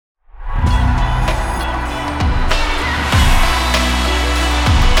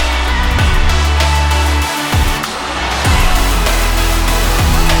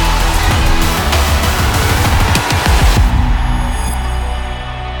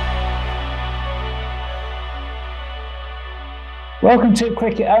Welcome to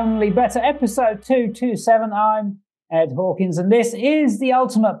Cricket Only Bettor, episode 227. I'm Ed Hawkins, and this is the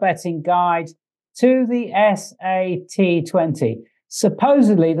ultimate betting guide to the SAT20,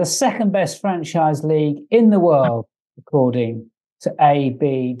 supposedly the second best franchise league in the world, according to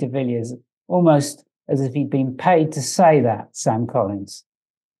A.B. de Villiers. Almost as if he'd been paid to say that, Sam Collins.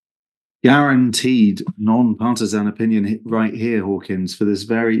 Guaranteed non-partisan opinion right here, Hawkins, for this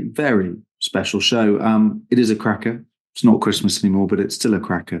very, very special show. It is a cracker. It's not Christmas anymore, but it's still a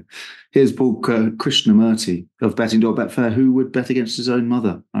cracker. Here's Paul Krishnamurty of Betting.Betfair, who would bet against his own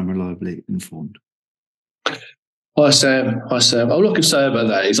mother, I'm reliably informed. Hi, Sam. All I can say about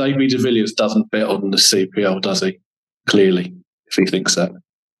that is A.B. de Villiers doesn't bet on the CPL, does he? Clearly, if he thinks that.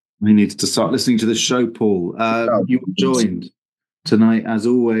 We need to start listening to the show, Paul. You were joined tonight, as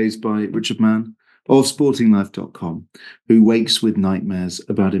always, by Richard Mann of SportingLife.com, who wakes with nightmares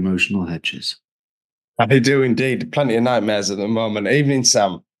about emotional hedges. I do indeed. Plenty of nightmares at the moment. Evening,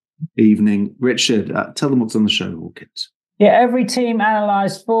 Sam. Evening. Richard, tell them what's on the show, Hawkins. Yeah, every team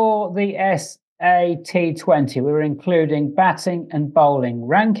analysed for the SAT20. We're including batting and bowling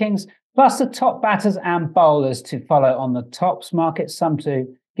rankings, plus the top batters and bowlers to follow on the tops market, some to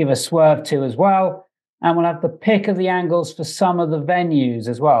give a swerve to as well. And we'll have the pick of the angles for some of the venues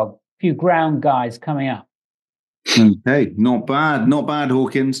as well. A few ground guides coming up. Okay, not bad,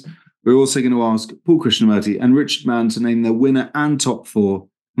 Hawkins. We're also going to ask Paul Krishnamurty and Richard Mann to name their winner and top four.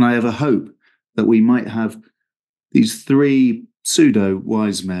 And I have a hope that we might have these three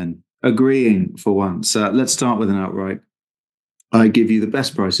pseudo-wise men agreeing for once. Let's start with an outright. I give you the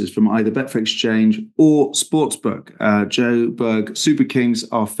best prices from either Betfair Exchange or Sportsbook. Joe Berg, Super Kings,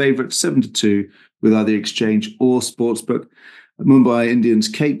 our favourite, 7-2 with either Exchange or Sportsbook. Mumbai Indians,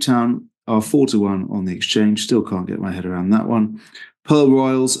 Cape Town are 4-1 on the Exchange. Still can't get my head around that one. Pearl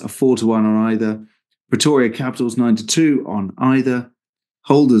Royals are 4-1 on either. Pretoria Capitals 9-2 on either.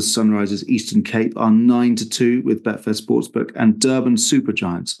 Holders Sunrisers Eastern Cape are 9-2 with Betfair Sportsbook, and Durban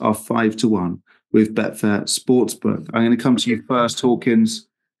Supergiants are 5-1 with Betfair Sportsbook. I'm going to come to you first, Hawkins.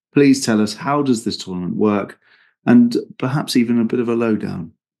 Please tell us, how does this tournament work, and perhaps even a bit of a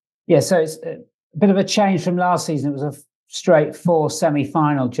lowdown. Yeah, so it's a bit of a change from last season. It was a straight 4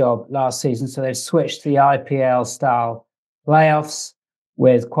 semi-final job last season, so they've switched to the IPL style playoffs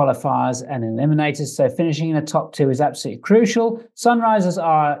with qualifiers and eliminators. So finishing in the top 2 is absolutely crucial. Sunrisers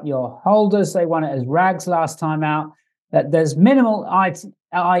are your holders. They won it as rags last time out. There's minimal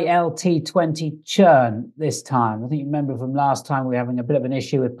ILT20 churn this time. I think you remember from last time we were having a bit of an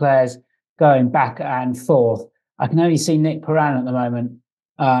issue with players going back and forth. I can only see Nick Paran at the moment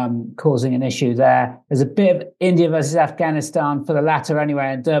causing an issue there. There's a bit of India versus Afghanistan for the latter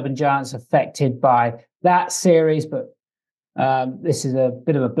anyway, and Durban Giants affected by that series, but this is a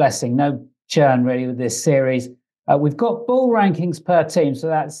bit of a blessing. No churn really with this series. We've got ball rankings per team, so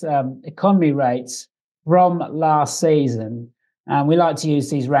that's economy rates from last season. And we like to use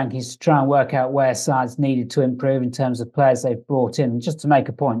these rankings to try and work out where sides needed to improve in terms of players they've brought in. Just to make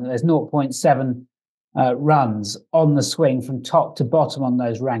a point, that there's 0.7 runs on the swing from top to bottom on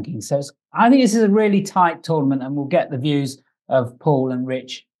those rankings. So I think this is a really tight tournament, and we'll get the views of Paul and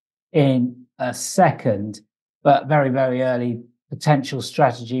Rich in a second. But very, very early potential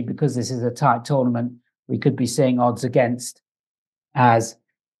strategy, because this is a tight tournament, we could be seeing odds against as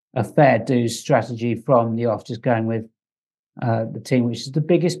a fair dues strategy from the off, just going with the team which is the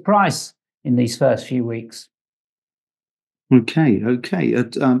biggest price in these first few weeks. Okay.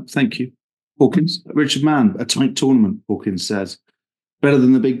 Thank you, Hawkins. Richard Mann, a tight tournament, Hawkins says. Better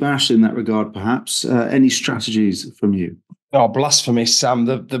than the Big Bash in that regard, perhaps. Any strategies from you? Oh, blasphemy, Sam.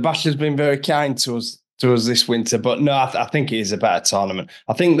 The Bash has been very kind to us this winter, but no, I think it is a better tournament.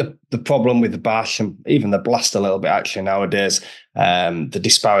 I think the problem with the Bash, and even the Blast a little bit actually nowadays, the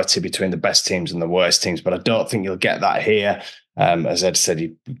disparity between the best teams and the worst teams, but I don't think you'll get that here. As Ed said,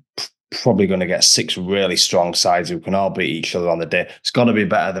 you're probably going to get 6 really strong sides who can all beat each other on the day. It's got to be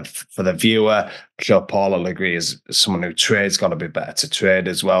better for the viewer. I'm sure Paul will agree, as someone who trades, got to be better to trade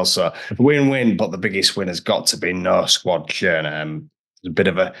as well. So win-win, but the biggest win has got to be no squad churn. A bit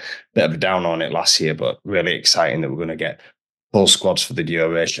of a down on it last year, but really exciting that we're going to get full squads for the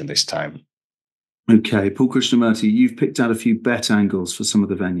duration this time. Okay, Paul Krishnamurty, you've picked out a few bet angles for some of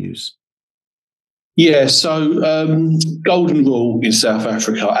the venues. Yeah, so golden rule in South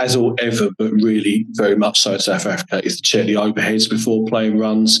Africa, as or ever, but really very much so in South Africa, is to check the overheads before playing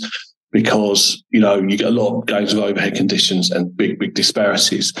runs, because you get a lot of games of overhead conditions and big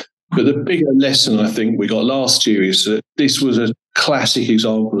disparities. But the bigger lesson I think we got last year is that this was a classic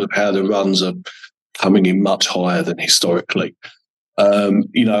example of how the runs are coming in much higher than historically. I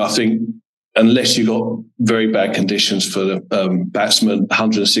think unless you've got very bad conditions for the batsman,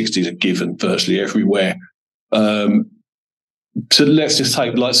 160 is a given virtually everywhere. So let's just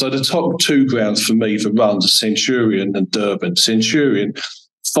take so the top 2 grounds for me for runs are Centurion and Durban. Centurion,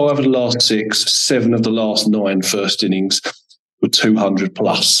 5 of the last 6, 7 of the last 9 first innings were 200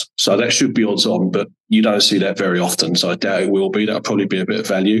 plus. So that should be odds on, but you don't see that very often. So I doubt it will be. That'll probably be a bit of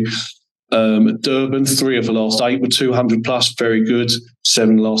value. Durban, 3 of the last 8 were 200 plus, very good.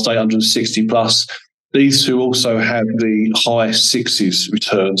 7 of the last 8, 160 plus. These 2 also have the highest sixes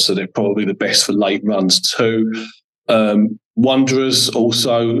returns, so they're probably the best for late runs too. Wanderers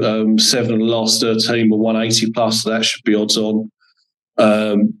also 7 of the last 13 were 180 plus, so that should be odds on.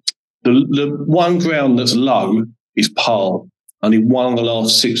 The one ground that's low is Paarl. Only 1 of the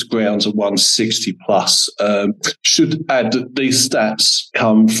last 6 grounds are 160 plus. Should add that these stats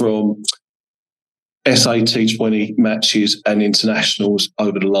come from SAT20 matches and internationals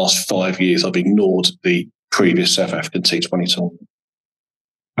over the last 5 years. I've ignored the previous South African T20 tournament.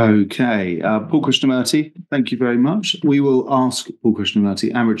 Okay. Paul Krishnamurty, thank you very much. We will ask Paul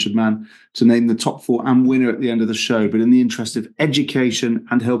Krishnamurty and Richard Mann to name the top 4 and winner at the end of the show. But in the interest of education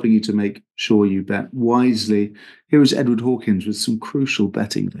and helping you to make sure you bet wisely, here is Edward Hawkins with some crucial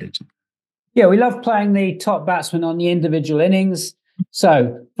betting data. Yeah, we love playing the top batsmen on the individual innings.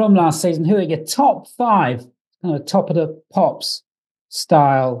 So from last season, who are your top 5, kind of top of the pops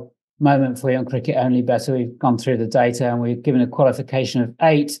style moment for you on Cricket Only Bettor? We've gone through the data and we've given a qualification of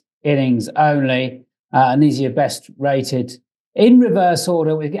 8 innings only. And these are your best rated in reverse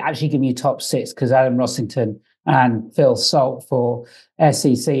order. We've actually given you top 6 because Adam Rossington and Phil Salt for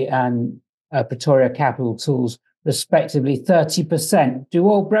SEC and Pretoria Capital Tools, respectively, 30%.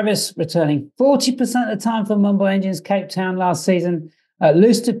 Dual Brevis returning 40% of the time for Mumbai Indians, Cape Town last season.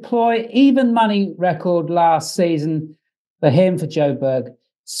 Loose deploy, even money record last season for him, for Joe Berg.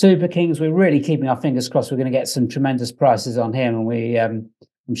 Super Kings, we're really keeping our fingers crossed. We're going to get some tremendous prices on him, and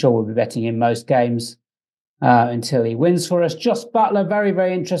I'm sure we'll be betting in most games until he wins for us. Josh Butler, very,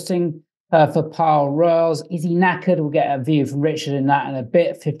 very interesting for Paarl Royals. Is he knackered? We'll get a view from Richard in that in a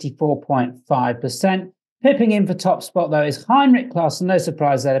bit, 54.5%. Pipping in for top spot, though, is Heinrich Klaassen. No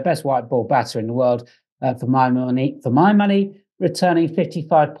surprise there, the best white ball batter in the world for my money, returning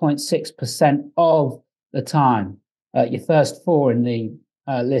 55.6% of the time. Your first 4 in the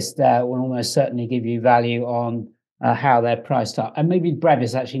list there will almost certainly give you value on how they're priced up. And maybe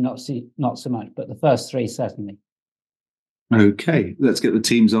Brevis actually not so much, but the first 3 certainly. Okay, let's get the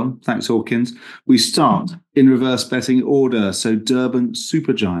teams on. Thanks, Hawkins. We start in reverse betting order. So Durban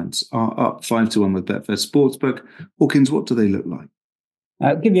Supergiants are up 5-1 with Betfair Sportsbook. Hawkins, what do they look like?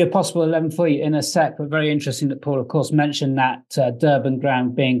 I'll give you a possible 11 for you in a sec, but very interesting that Paul, of course, mentioned that Durban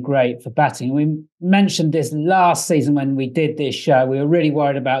ground being great for batting. We mentioned this last season when we did this show. We were really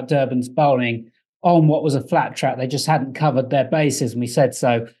worried about Durban's bowling on what was a flat track. They just hadn't covered their bases, and we said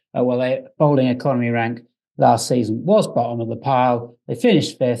so. Their bowling economy rank last season was bottom of the pile. They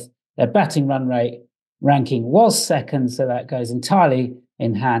finished 5th. Their batting run rate ranking was 2nd, so that goes entirely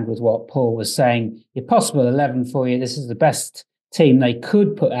in hand with what Paul was saying. Your possible 11 for you. This is the best team they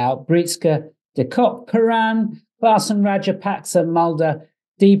could put out: Britska, De Kock, Paran, Klaassen, Rajapaksa, Mulder,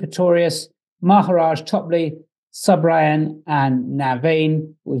 D. Pretorius, Maharaj, Topley, Subrayan, and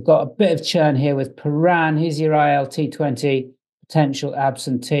Naveen. We've got a bit of churn here with Paran. Here's your ILT20, potential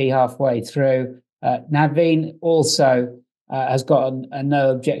absentee halfway through. Naveen also has got a no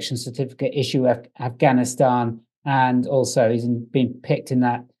objection certificate issue with Afghanistan, and also he's been picked in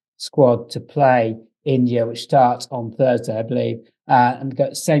that squad to play India, which starts on Thursday, I believe. And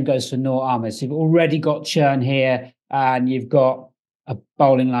same goes for Noor Ahmed. So you've already got churn here, and you've got a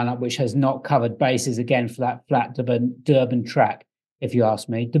bowling lineup which has not covered bases again for that flat Durban track, if you ask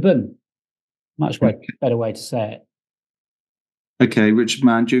me. Durban, much better way to say it. Okay, Richard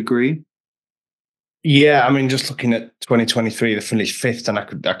Mann, do you agree? Yeah, I mean, just looking at 2023, they finished 5th, and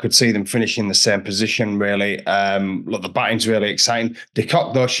I could see them finishing the same position, really. Look, the batting's really exciting. De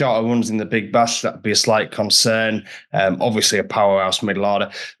Kock, though, shorter runs in the Big Bash, that'd be a slight concern. Obviously, a powerhouse middle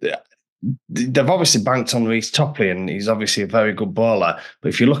order. They've obviously banked on Reece Topley, and he's obviously a very good bowler. But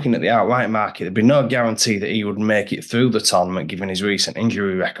if you're looking at the outright market, there'd be no guarantee that he would make it through the tournament, given his recent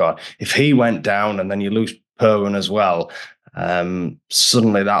injury record. If he went down and then you lose Perwin as well,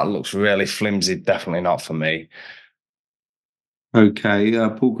 suddenly that looks really flimsy. Definitely not for me. Okay,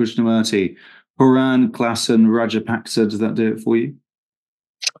 Paul Krishnamurty, Paran, Klaassen, Rajapaksa, does that do it for you?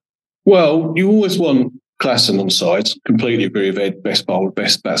 Well, you always want Klaassen on side. Completely agree with Ed, best bowler,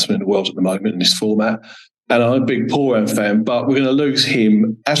 best batsman in the world at the moment in this format. And I'm a big Paran fan, but we're going to lose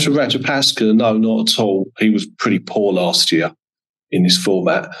him. As for Rajapaksa, no, not at all. He was pretty poor last year in this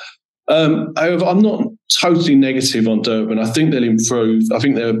format. However, I'm not totally negative on Durban. I think they'll improve. I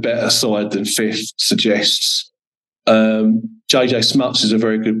think they're a better side than fifth suggests. JJ Smuts is a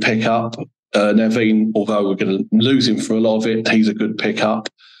very good pickup. Naveen, although we're going to lose him for a lot of it, he's a good pickup.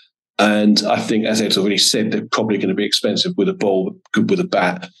 And I think, as Ed's already said, they're probably going to be expensive with a ball, good with a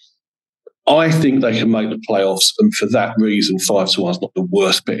bat. I think they can make the playoffs, and for that reason, 5-1 is not the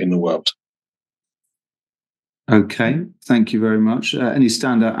worst bet in the world. Okay, thank you very much. Any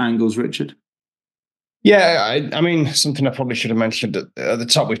standout angles, Richard? Yeah, I mean, something I probably should have mentioned at the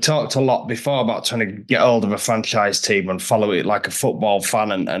top. We've talked a lot before about trying to get hold of a franchise team and follow it like a football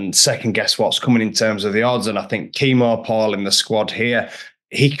fan and second guess what's coming in terms of the odds. And I think Kemo Paul in the squad here,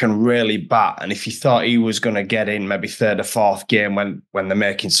 he can really bat. And if you thought he was going to get in maybe third or fourth game when they're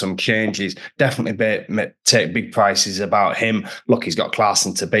making some changes, definitely take big prices about him. Look, he's got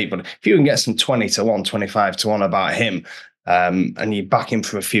Clarkson to beat, but if you can get some 20-1, 25-1 about him, and you back him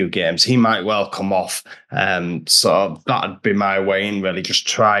for a few games, he might well come off. So that'd be my way in, really. Just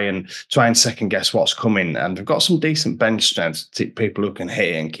try and second guess what's coming. And we've got some decent bench strength, people who can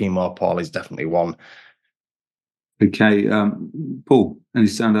hit it, and Kemo Paul is definitely one. Okay, Paul, any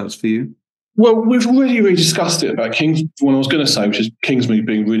standouts for you? Well, we've really discussed it about Kings. What I was going to say, which is Kingsmead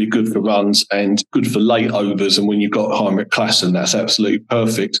being really good for runs and good for late overs, and when you've got Heinrich Klaassen, that's absolutely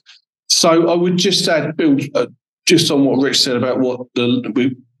perfect. So I would just add, build just on what Rich said about what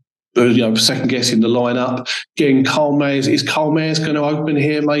second guessing the lineup. Again, Carl Mayers, is Carl Mayers going to open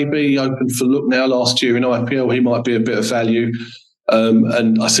here? Maybe he opened for Look Now last year in IPL. He might be a bit of value.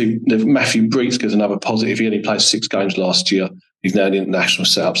 And I think Matthew Breitz is another positive. He only played 6 games last year. He's now in the international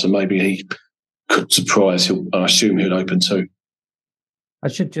setup, so maybe he could surprise. I assume he'll open too. I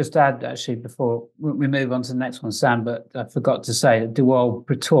should just add, actually, before we move on to the next one, Sam, but I forgot to say that Dual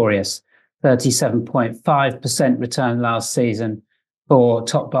Pretorius, 37.5% return last season for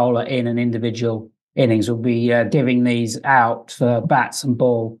top bowler in an individual innings. We'll be giving these out for bats and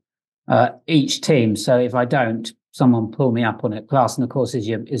ball each team. So if I don't, someone pull me up on it. Klaassen, of course, is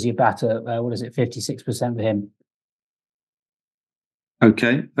your batter. What is it, 56% for him?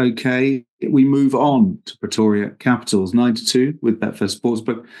 Okay. We move on to Pretoria Capitals, 9-2 with Betfair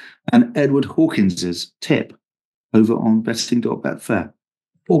Sportsbook, and Edward Hawkins's tip over on betting.betfair.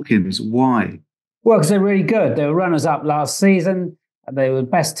 Hawkins, why? Well, because they're really good. They were runners-up last season. They were the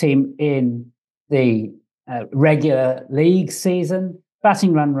best team in the regular league season.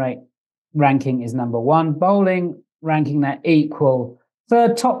 Batting run rate ranking is number 1. Bowling ranking, they're equal.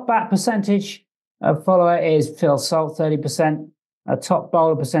 Third top bat percentage follower is Phil Salt, 30%. Top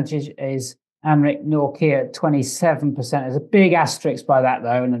bowler percentage is Henrik Nortje at 27%. There's a big asterisk by that,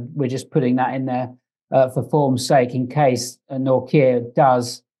 though, and we're just putting that in there for form's sake in case Nortje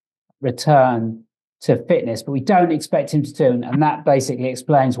does return to fitness. But we don't expect him to do, and that basically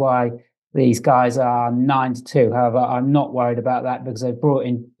explains why these guys are 9-2. However, I'm not worried about that because they've brought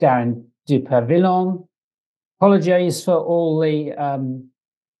in Darren Dupervillon. Apologies for all the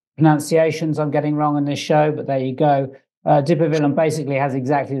pronunciations I'm getting wrong on this show, but there you go. Dupervillon basically has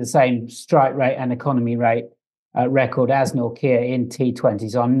exactly the same strike rate and economy rate record as Nortje in T20,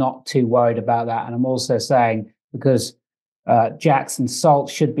 so I'm not too worried about that. And I'm also saying because Jackson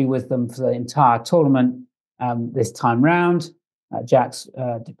Salt should be with them for the entire tournament this time round. Jack's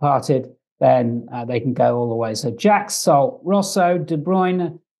departed, then they can go all the way. So Jack, Salt, Rosso, De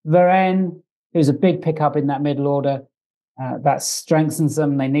Bruyne, Varane, who's a big pickup in that middle order. That strengthens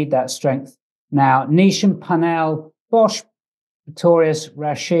them. They need that strength. Now, Nisham, Panel, Bosch, Pretorius,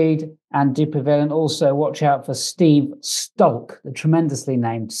 Rashid, and Dupervillon. Also, watch out for Steve Stolk, the tremendously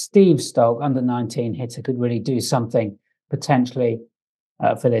named Steve Stolk, under 19 hitter, could really do something potentially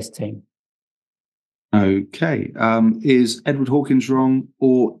for this team. Okay. Is Edward Hawkins wrong,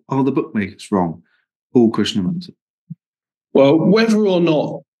 or are the bookmakers wrong? Paul Krishnamurty. Well, whether or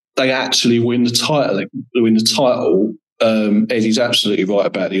not they actually win the title, Eddie's absolutely right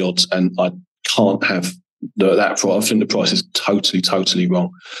about the odds, and I can't have that price. I think the price is totally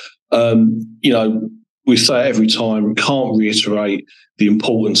wrong. We say it every time, can't reiterate the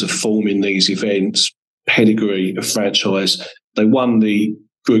importance of form in these events, pedigree of franchise. They won the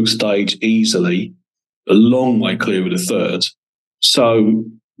group stage easily, a long way clear of the third. So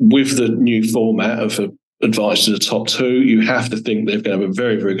with the new format of advance to the top 2, you have to think they're going to have a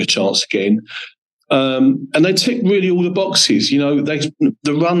very, very good chance again. And they tick really all the boxes.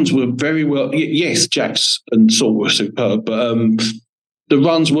 The runs were very well. Yes, Jacks and Salt were superb, but the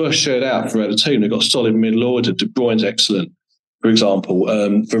runs were shared out throughout the team. They've got a solid middle order. De Bruyne's excellent, for example.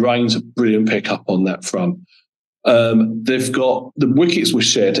 Varane's a brilliant pickup on that front. They've got the wickets were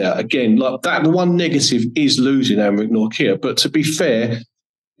shared out again. Like that, the one negative is losing Henrik Nortje. But to be fair,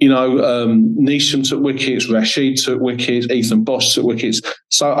 Neesham took wickets, Rashid took wickets, Ethan Bosch took wickets.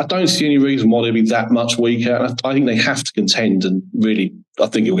 So I don't see any reason why they'll be that much weaker. And I think they have to contend, and really, I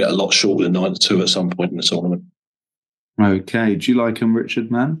think it'll get a lot shorter than 9-2 at some point in the tournament. Okay. Do you like him,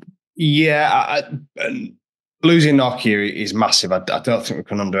 Richard Mann? Yeah, losing Nokia is massive. I don't think we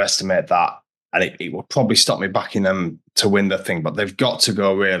can underestimate that. And it will probably stop me backing them to win the thing, but they've got to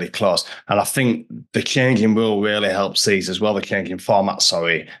go really close. And I think the changing rule really helps these as well, the changing format,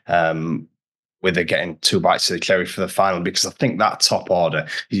 with it getting 2 bites of the cherry for the final, because I think that top order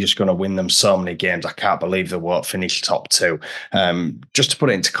is just going to win them so many games. I can't believe they won't finish top 2. Just to put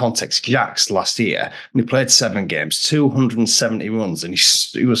it into context, Jacks last year, when he played 7 games, 270 runs, and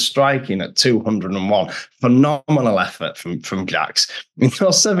he was striking at 201. Phenomenal effort from Jacks. In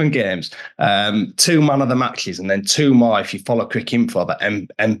those 7 games, 2 man of the matches, and then 2 more if you follow Cricket Info, the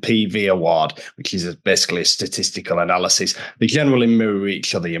MPV award, which is basically a statistical analysis. They generally mirror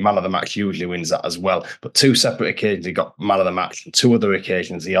each other. Your man of the match usually wins that as well. But 2 separate occasions he got man of the match, and 2 other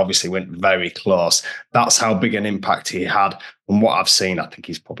occasions he obviously went very close. That's how big an impact he had. From what I've seen, I think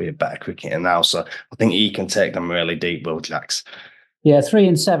he's probably a better cricketer now. So I think he can take them really deep, Will Jacks. Yeah, 3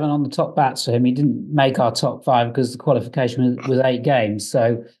 and 7 on the top bats for him. He didn't make our top 5 because the qualification was 8 games.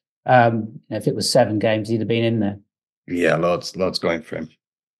 So if it was 7 games, he'd have been in there. Yeah, loads going for him.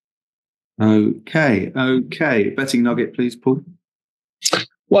 Okay. Betting nugget, please, Paul.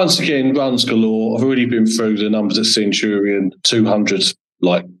 Once again, runs galore. I've already been through the numbers at Centurion, 200,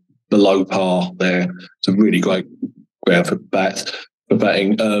 like below par there. It's a really great ground for batting.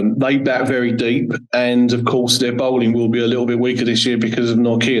 They bat very deep, and of course their bowling will be a little bit weaker this year because of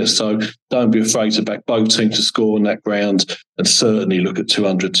Nokia. So don't be afraid to back both teams to score on that ground, and certainly look at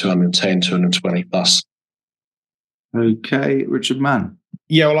 200, 210, 220 plus. Okay, Richard Mann.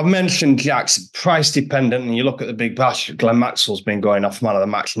 Yeah, well, I've mentioned Jacks, price dependent, and you look at the big bash, Glenn Maxwell's been going off man of the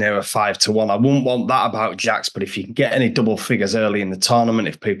match nearer 5-1. I wouldn't want that about Jacks, but if you can get any double figures early in the tournament,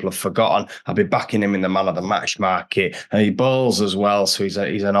 if people have forgotten, I'll be backing him in the man of the match market. And he bowls as well, so he's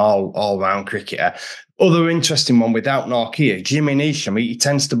an all-round cricketer. Other interesting one without Nokia, Jimmy Neesham, he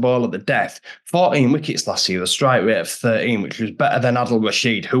tends to bowl at the death. 14 wickets last year, a strike rate of 13, which was better than Adil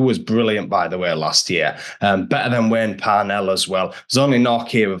Rashid, who was brilliant, by the way, last year. Better than Wayne Parnell as well. There's only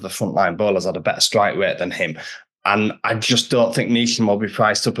Nokia of the frontline bowlers had a better strike rate than him. And I just don't think Neesham will be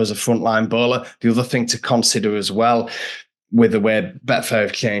priced up as a frontline bowler. The other thing to consider as well, with the way Bettor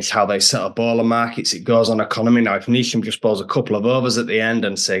have changed how they set up bowler markets, it goes on economy. Now, if Neesham just bowls a couple of overs at the end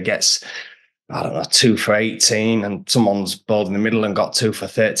and say gets 2 for 18, and someone's bowled in the middle and got 2 for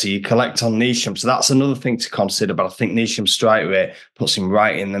 30, you collect on Neesham. So that's another thing to consider. But I think Neesham's strike rate puts him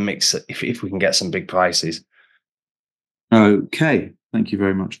right in the mix if we can get some big prices. Okay. Thank you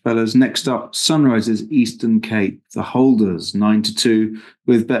very much, fellas. Next up, Sunrisers Eastern Cape, the holders, 9-2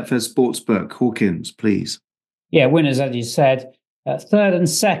 with Betfair Sportsbook. Hawkins, please. Yeah, winners, as you said, 3rd and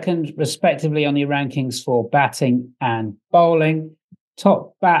 2nd, respectively, on your rankings for batting and bowling.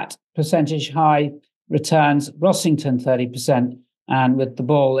 Top bat percentage high returns, Rossington 30%, and with the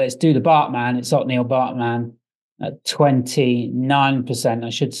ball, it's Do the Bartman, it's Otniel Bartman at 29%. I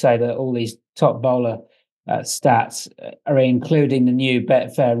should say that all these top bowler stats are including the new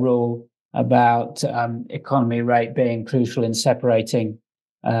Betfair rule about economy rate being crucial in separating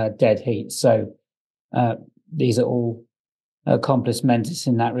dead heat. So these are all complis mentis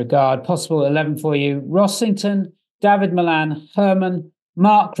in that regard. Possible 11 for you: Rossington, David Milan, Herman,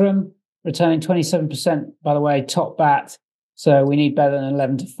 Markram, returning 27%, by the way, top bat. So we need better than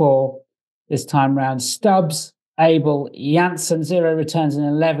 11-4 this time round. Stubbs, Abel, Janssen, 0 returns in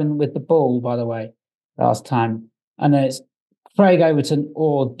 11 with the ball, by the way, last time. And then it's Craig Overton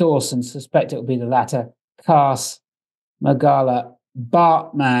or Dawson. Suspect it will be the latter. Cass, Magala,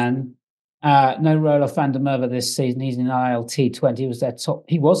 Bartman. No Roller van der Merwe this season. He's in SAT20.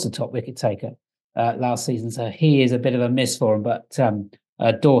 He was the top wicket taker last season, so he is a bit of a miss for him. But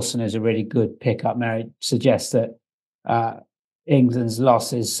Dawson is a really good pickup. Mary suggests that England's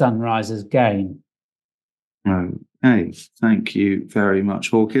loss is Sunrisers' gain. Okay, thank you very much,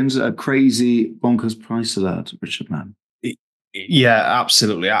 Hawkins. A crazy bonkers price alert, Richard Mann. Yeah,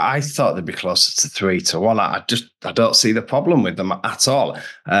 absolutely. I thought they'd be closer to 3-1. I don't see the problem with them at all.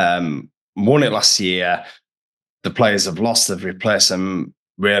 Won it last year. The players have lost. They've replaced them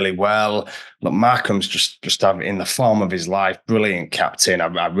really well. Look, Markham's just in the form of his life. Brilliant captain.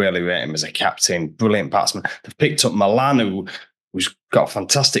 I really rate him as a captain. Brilliant batsman. They've picked up Milan, who's got a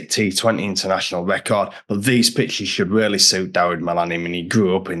fantastic T20 international record. But these pitches should really suit David Milan. I mean, he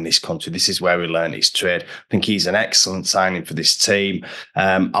grew up in this country. This is where he learned his trade. I think he's an excellent signing for this team.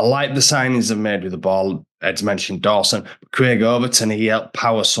 I like the signings they've made with the ball. Ed's mentioned Dawson. Craig Overton, he helped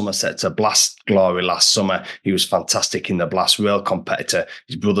power Somerset to blast glory last summer. He was fantastic in the blast, real competitor.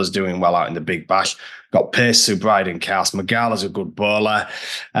 His brother's doing well out in the Big Bash. Got pace through Bryden Cast. Magala's a good bowler.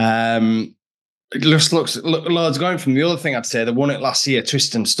 It just looks loads going from the other thing I'd say. They won it last year.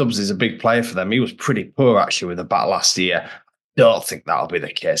 Tristan Stubbs is a big player for them. He was pretty poor actually with the bat last year. Don't think that'll be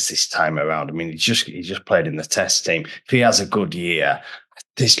the case this time around. I mean, he just played in the test team. If he has a good year,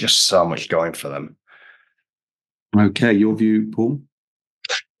 there's just so much going for them. Okay, your view, Paul?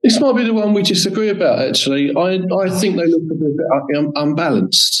 This might be the one we disagree about, actually. I think they look a bit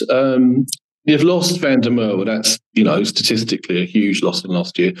unbalanced. You've lost Van der Merwe. That's, statistically a huge loss in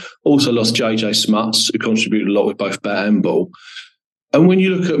last year. Also lost JJ Smuts, who contributed a lot with both bat and ball. And when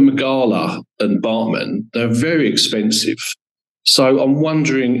you look at Magala and Bartman, they're very expensive. So I'm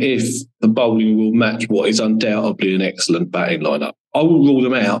wondering if the bowling will match what is undoubtedly an excellent batting lineup. I will rule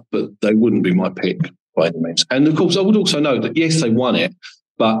them out, but they wouldn't be my pick by any means. And of course, I would also note that, yes, they won it,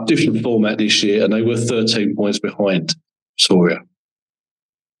 but different format this year, and they were 13 points behind Soria.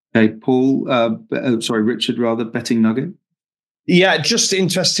 Okay, Paul, Richard, betting nugget? Yeah, just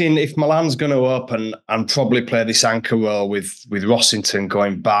interesting if Milan's going to open and probably play this anchor role with Rossington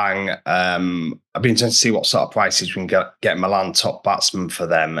going bang. I'd be interested to see what sort of prices we can get Milan top batsman for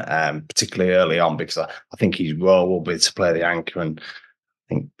them, particularly early on, because I think his role will be to play the anchor, and I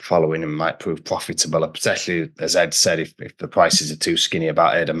think following him might prove profitable, especially, as Ed said, if the prices are too skinny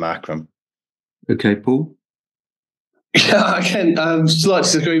about Aidan Markram. Okay, Paul? Yeah, I can slightly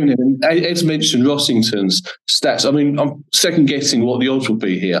disagree with him. Ed's mentioned Rossington's stats. I mean, I'm second guessing what the odds will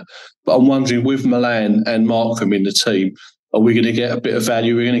be here, but I'm wondering with Milan and Markram in the team, are we going to get a bit of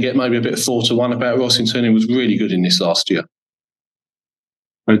value? We're going to get maybe a bit of 4-1 about Rossington, who was really good in this last year.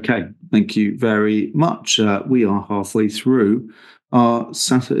 Okay, thank you very much. We are halfway through our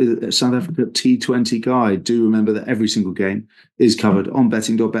South Africa T20 guide. Do remember that every single game is covered on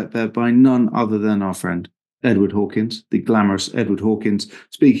betting.betfair by none other than our friend Edward Hawkins, the glamorous Edward Hawkins.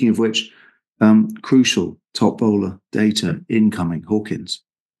 Speaking of which, crucial top bowler data incoming. Hawkins.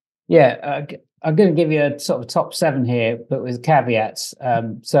 Yeah, I'm going to give you a sort of top 7 here, but with caveats.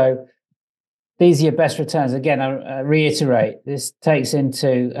 So these are your best returns. Again, I reiterate, this takes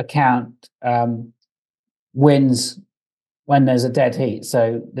into account wins when there's a dead heat.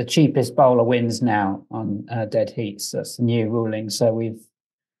 So the cheapest bowler wins now on dead heats. That's the new ruling. So we've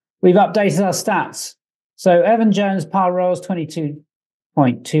updated our stats. So Evan Jones, Pal Rolls,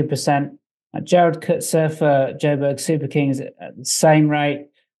 22.2%. Gerald Kutzer for Joburg Super Kings at the same rate.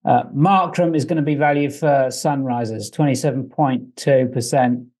 Markram is going to be valued for Sunrisers,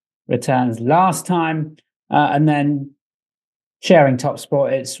 27.2% returns last time. And then sharing top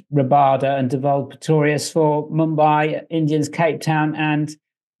spot, it's Rabada and Devolve Pretorius for Mumbai Indians, Cape Town and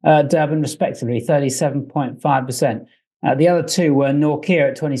Durban, respectively, 37.5%. The other two were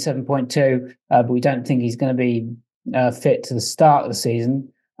Norkir at 27.2, but we don't think he's going to be fit to the start of the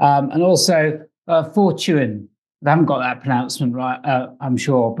season. And also Fortune. They haven't got that pronouncement right, I'm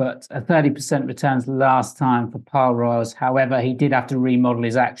sure, but 30% returns last time for Pal Royals. However, he did have to remodel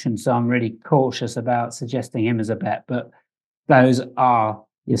his action, so I'm really cautious about suggesting him as a bet, but those are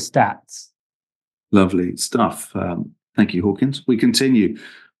your stats. Lovely stuff. Thank you, Hawkins. We continue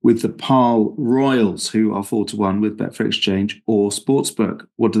with the Pal Royals, who are 4-1 with Betfair Exchange or Sportsbook.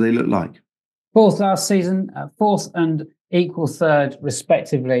 What do they look like? Fourth last season, fourth and equal third,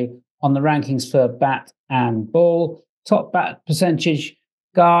 respectively, on the rankings for bat and ball. Top bat percentage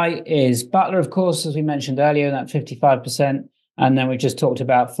guy is Butler, of course, as we mentioned earlier, that 55%. And then we just talked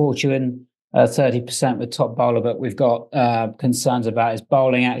about Fortune, 30% with top bowler, but we've got concerns about his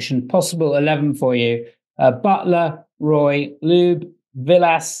bowling action. Possible 11 for you. Butler, Roy, Lube,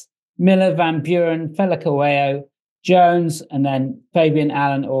 Villas, Miller, Van Buren, Felakaweo, Jones, and then Fabian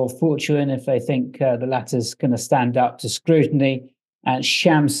Allen or Fortune if they think the latter's going to stand up to scrutiny, and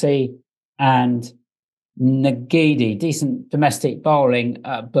Shamsi and Nagidi. Decent domestic bowling,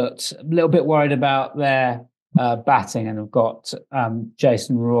 but a little bit worried about their batting, and I've got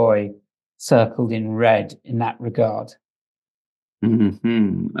Jason Roy circled in red in that regard.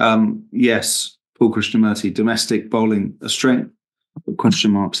 Mm-hmm. Yes, Paul Krishnamurty, domestic bowling a strength, but question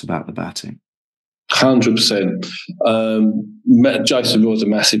marks about the batting. 100%. Jason Roy's a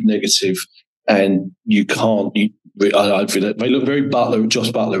massive negative, and you can't. I feel that they look very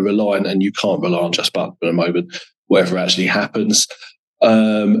Josh Butler reliant, and you can't rely on Josh Butler at the moment, whatever actually happens.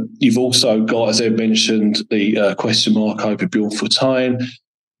 You've also got, as I mentioned, the question mark over Bjorn Fortuyn.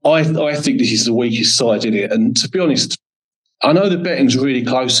 I think this is the weakest side in it, and to be honest, I know the betting's really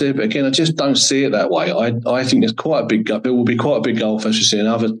close here, but again, I just don't see it that way. I think there's there will be quite a big gulf, as you see in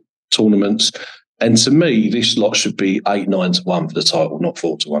other tournaments, And to me, this lot should be 8-9-1 for the title, not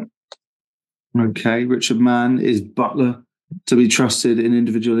 4-1. Okay, Richard Mann, is Butler to be trusted in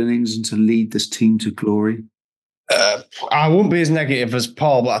individual innings and to lead this team to glory? I wouldn't be as negative as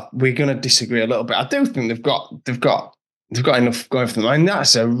Paul, but we're going to disagree a little bit. I do think they've got enough going for them. I mean,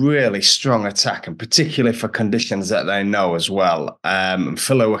 that's a really strong attack, and particularly for conditions that they know as well.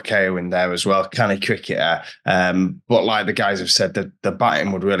 Philo Wakeo in there as well, canny cricketer. But like the guys have said, the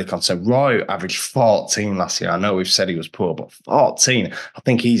batting would really concern. Roy averaged 14 last year. I know we've said he was poor, but 14. I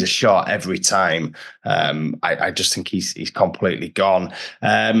think he's a shot every time. I just think he's completely gone.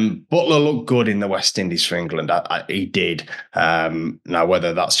 Butler looked good in the West Indies for England. He did. Now,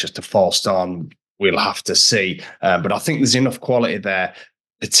 whether that's just a false start, we'll have to see. But I think there's enough quality there,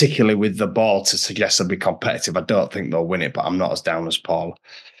 particularly with the ball, to suggest they'll be competitive. I don't think they'll win it, but I'm not as down as Paul.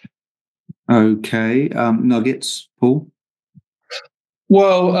 Okay. Nuggets, Paul?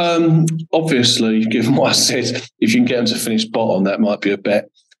 Well, obviously, given what I said, if you can get them to finish bottom, that might be a bet.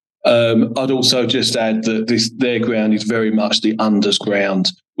 I'd also just add that their ground is very much the unders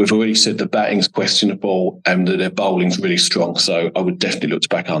ground. We've already said the batting's questionable and that their bowling's really strong. So I would definitely look to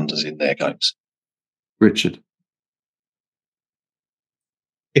back unders in their games. Richard?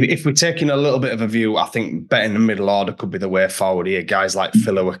 If we're taking a little bit of a view, I think betting the middle order could be the way forward here. Guys like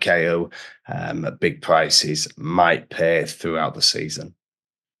Philo Wakeo at big prices might pay throughout the season.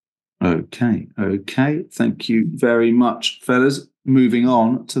 Okay. Thank you very much, fellas. Moving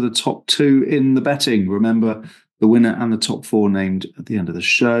on to the top two in the betting. Remember the winner and the top four named at the end of the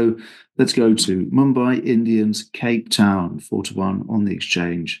show. Let's go to Mumbai Indians, Cape Town, 4-1 on the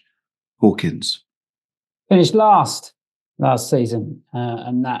exchange. Hawkins. Finished last season,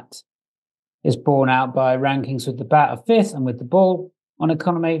 and that is borne out by rankings with the bat of fifth and with the ball on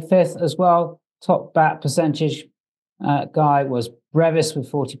economy fifth as well. Top bat percentage guy was Brevis with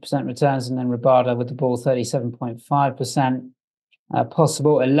 40% returns, and then Rabada with the ball 37.5%.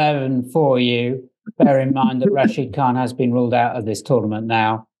 Possible 11 for you. Bear in mind that Rashid Khan has been ruled out of this tournament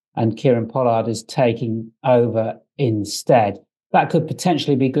now, and Kieran Pollard is taking over instead. That could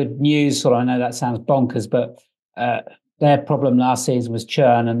potentially be good news. So I know that sounds bonkers, but their problem last season was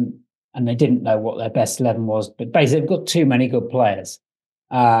churn, and they didn't know what their best 11 was. But basically, they've got too many good players.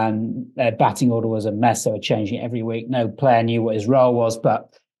 Their batting order was a mess. They were changing it every week. No player knew what his role was.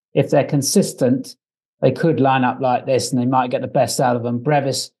 But if they're consistent, they could line up like this, and they might get the best out of them.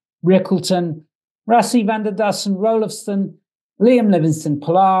 Brevis, Rickleton, Rassi van der Dussen, Rolofston, Liam Livingston,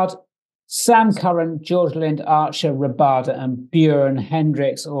 Pollard, Sam Curran, George Lind, Archer, Rabada, and Bjorn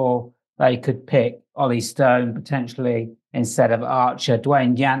Hendricks, or they could pick Ollie Stone potentially instead of Archer.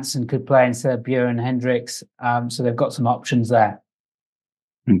 Dwayne Jansen could play instead of Bjorn Hendricks. So they've got some options there.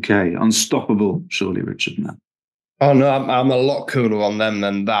 Okay, unstoppable, surely, Richard. Now. Oh no, I'm a lot cooler on them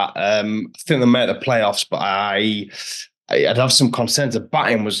than that. I think they'll make the playoffs, but I'd have some concerns. The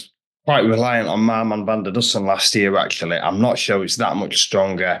batting was quite reliant on Mann and Van der Dussen last year, actually. I'm not sure it's that much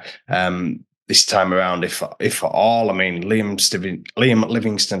stronger this time around, if at all. I mean, Liam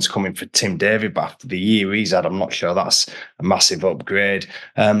Livingston's coming for Tim Davey, but after the year he's had, I'm not sure that's a massive upgrade.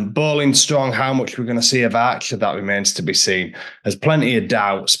 Bowling strong, how much we're going to see of Archer, that remains to be seen. There's plenty of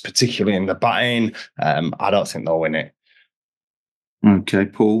doubts, particularly in the batting. I don't think they'll win it. Okay,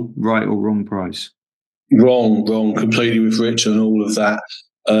 Paul, right or wrong price? Wrong, completely with Rich and all of that.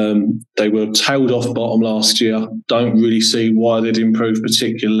 They were tailed off bottom last year. Don't really see why they'd improve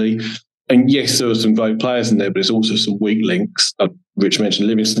particularly. And yes, there were some great players in there, but there's also some weak links. Rich mentioned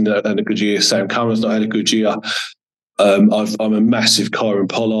Livingston had a good year. Sam Curran's not had a good year. I'm a massive Kieran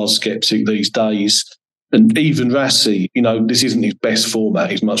Pollard skeptic these days. And even Rassi, this isn't his best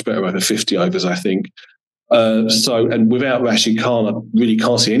format. He's much better over 50 overs, I think. And without Rashid Khan, I really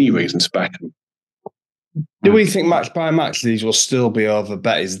can't see any reason to back him. Do we think match by match these will still be over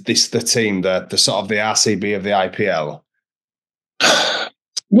bet? Is this the team, the sort of the RCB of the IPL?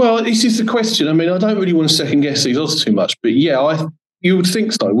 Well, this is the question. I mean, I don't really want to second guess these odds too much, but yeah, you would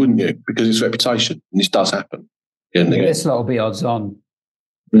think so, wouldn't you? Because it's reputation, and this does happen. This lot will be odds on.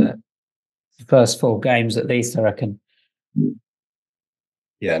 The first 4 games at least, I reckon.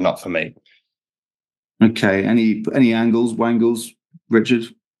 Yeah, not for me. Okay, any angles, wangles,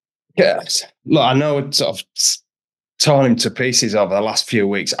 Richard? Yes. Look, I know it's sort of torn him to pieces over the last few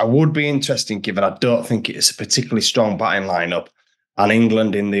weeks. I would be interested, given I don't think it's a particularly strong batting lineup, and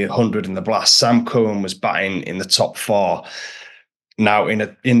England in the 100 in the blast. Sam Curran was batting in the top 4. Now, in the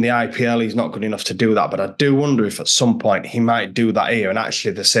IPL, he's not good enough to do that. But I do wonder if at some point he might do that here. And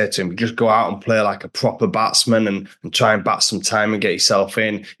actually, they say to him, just go out and play like a proper batsman and try and bat some time and get yourself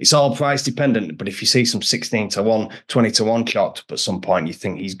in. It's all price dependent. But if you see some 16-1, 20-1 chalked up at some point, you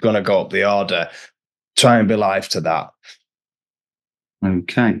think he's going to go up the order. Try and be live to that.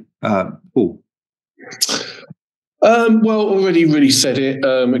 Okay. Paul. Well, already really said it.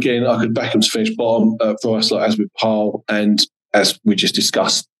 Again, I could back him to finish bottom for us, like as with Paul. And as we just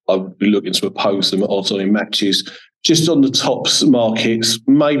discussed, I would be looking to oppose them at odds on in matches. Just on the tops markets,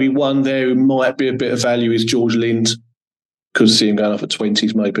 maybe one there who might be a bit of value is George Lind. Could see him going up at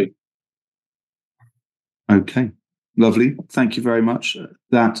 20s, maybe. Okay, lovely. Thank you very much.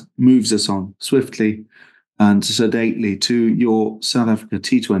 That moves us on swiftly and sedately to your South Africa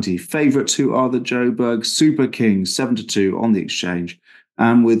T20 favourites, who are the Joburg Super Kings, 7-2 on the exchange,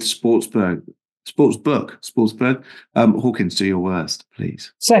 and with Sportsbook. Hawkins, do your worst,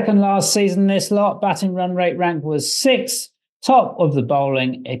 please. Second last season, this lot. Batting run rate rank was 6th. Top of the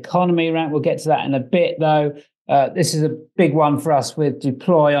bowling economy rank. We'll get to that in a bit, though. This is a big one for us with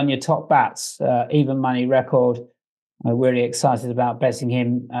Deploy on your top bats. Even money record. I'm really excited about betting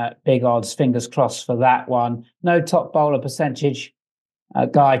him at big odds. Fingers crossed for that one. No top bowler percentage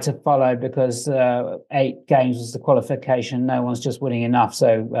guy to follow because 8 games was the qualification. No one's just winning enough.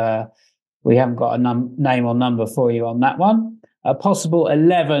 So we haven't got a name or number for you on that one. A possible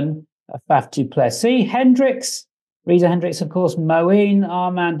 11, Faf du Plessis. Hendricks, Reza Hendricks, of course. Moeen,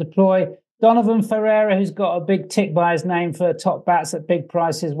 Armand Deploy. Donovan Ferreira, who's got a big tick by his name for top bats at big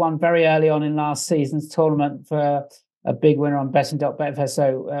prices, won very early on in last season's tournament for a big winner on betting.betfair.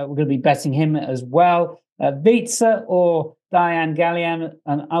 So we're going to be betting him as well. Vitsa or Diane Galliam,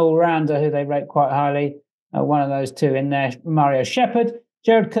 an all-rounder who they rate quite highly. One of those two in there. Mario Shepherd.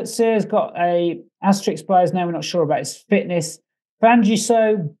 Jared Kutzer's got a asterisk by his name. We're not sure about his fitness.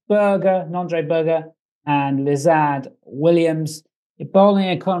 Frangiso, Berger, Nondre Berger, and Lizard Williams. The bowling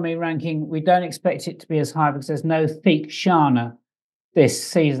economy ranking, we don't expect it to be as high because there's no Theek Sharna this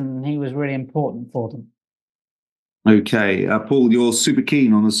season. He was really important for them. Okay. Paul, you're super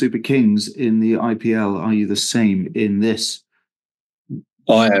keen on the Super Kings in the IPL. Are you the same in this?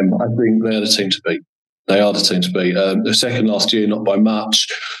 I am. I think they're the team to beat. They are the team to beat. The second last year, not by much.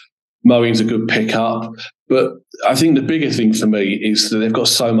 Moeen's a good pickup. But I think the bigger thing for me is that they've got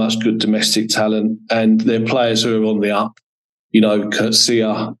so much good domestic talent and they're players who are on the up. You know,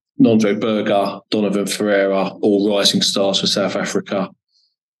 Kurtzia, Nondre Berger, Donovan Ferreira, all rising stars for South Africa.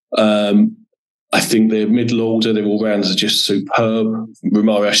 I think their middle order, their all-rounders are just superb.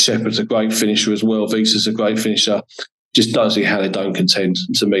 Romario Shepherd's a great finisher as well. Visa's a great finisher. Just don't see how they don't contend.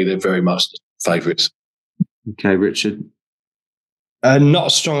 To me, they're very much the favourites. Okay, Richard. Not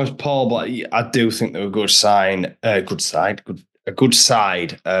as strong as Paul, but I do think they're a good side.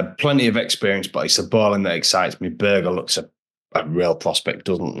 Plenty of experience, but it's a bowling that excites me. Berger looks a real prospect,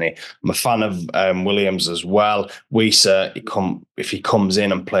 doesn't he? I'm a fan of Williams as well. Wieser, if he comes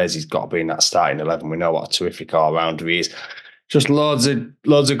in and plays, he's got to be in that starting 11. We know what a terrific all-rounder he is. Just loads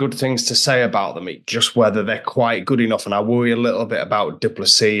of good things to say about them. It's just whether they're quite good enough. And I worry a little bit about du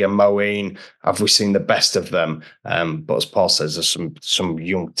Plessis and Moeen. Have we seen the best of them? But as Paul says, there's some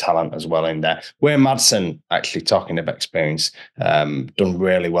young talent as well in there. Wayne Madsen, actually talking of experience, done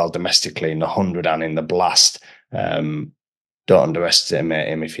really well domestically in the 100 and in the Blast. Don't underestimate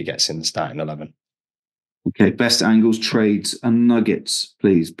him if he gets in the starting 11. Okay, best angles, trades, and nuggets,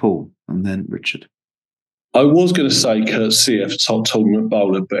 please, Paul, and then Richard. I was going to say Kurtzia for top tournament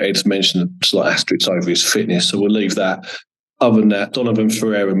bowler, but Ed's mentioned a slight asterisk over his fitness, so we'll leave that. Other than that, Donovan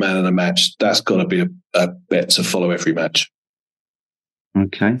Ferreira, man of the match, that's got to be a bet to follow every match.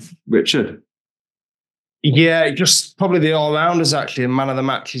 Okay, Richard. Yeah, just probably the all-rounders, actually. Man of the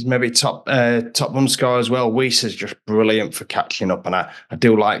match is maybe top run scorer as well. Wieser's just brilliant for catching up, and I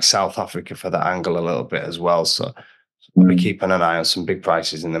do like South Africa for that angle a little bit as well. So we'll be keeping an eye on some big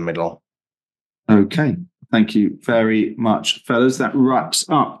prices in the middle. Okay, thank you very much, fellas. That wraps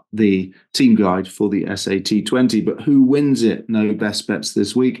up the team guide for the SAT20. But who wins it? No best bets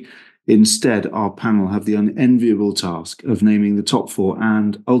this week. Instead, our panel have the unenviable task of naming the top 4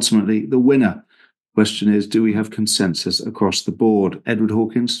 and ultimately the winner. Question is, do we have consensus across the board? Edward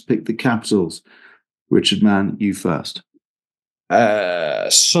Hawkins, pick the capitals. Richard Mann, you first.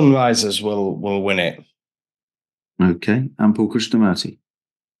 Sunrisers will win it. Okay, and Paul Krishnamurty.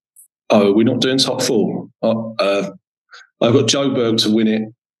 Oh, we're not doing top 4. I've got Joburg to win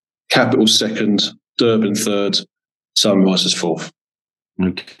it, Capital second, Durban third, Sunrisers fourth.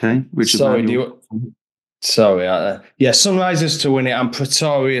 Okay, Richard Sorry, Mann, Sorry, Sunrisers to win it and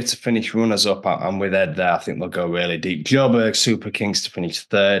Pretoria to finish runners-up. I'm with Ed there. I think they'll go really deep. Joburg Super Kings to finish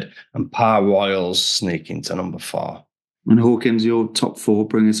third and Par Royals sneak into number 4. And Hawkins, your top 4,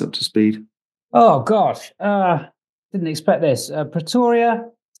 bring us up to speed. Oh, gosh. Didn't expect this. Pretoria,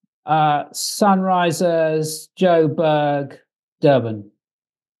 Sunrisers, Joburg, Durban.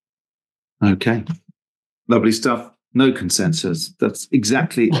 Okay. Lovely stuff. No consensus. That's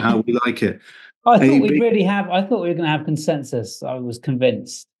exactly how we like it. I thought we were going to have consensus. I was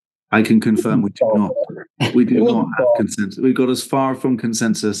convinced. I can confirm we do not. We do not have consensus. We got as far from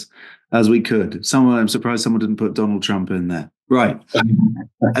consensus as we could. I'm surprised someone didn't put Donald Trump in there. Right.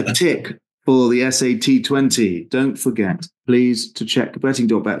 A tick for the SAT20. Don't forget, please, to check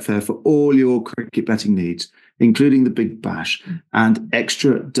betting.betfair for all your cricket betting needs, including the Big Bash and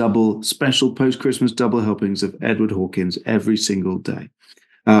extra special post-Christmas double helpings of Edward Hawkins every single day.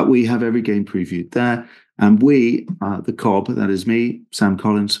 We have every game previewed there. And we, the Cob, that is me, Sam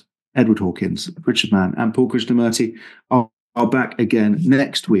Collins, Edward Hawkins, Richard Mann, and Paul Krishnamurty, are back again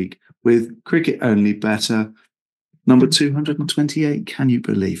next week with Cricket Only Bettor, number 228. Can you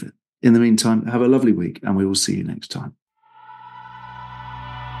believe it? In the meantime, have a lovely week, and we will see you next time.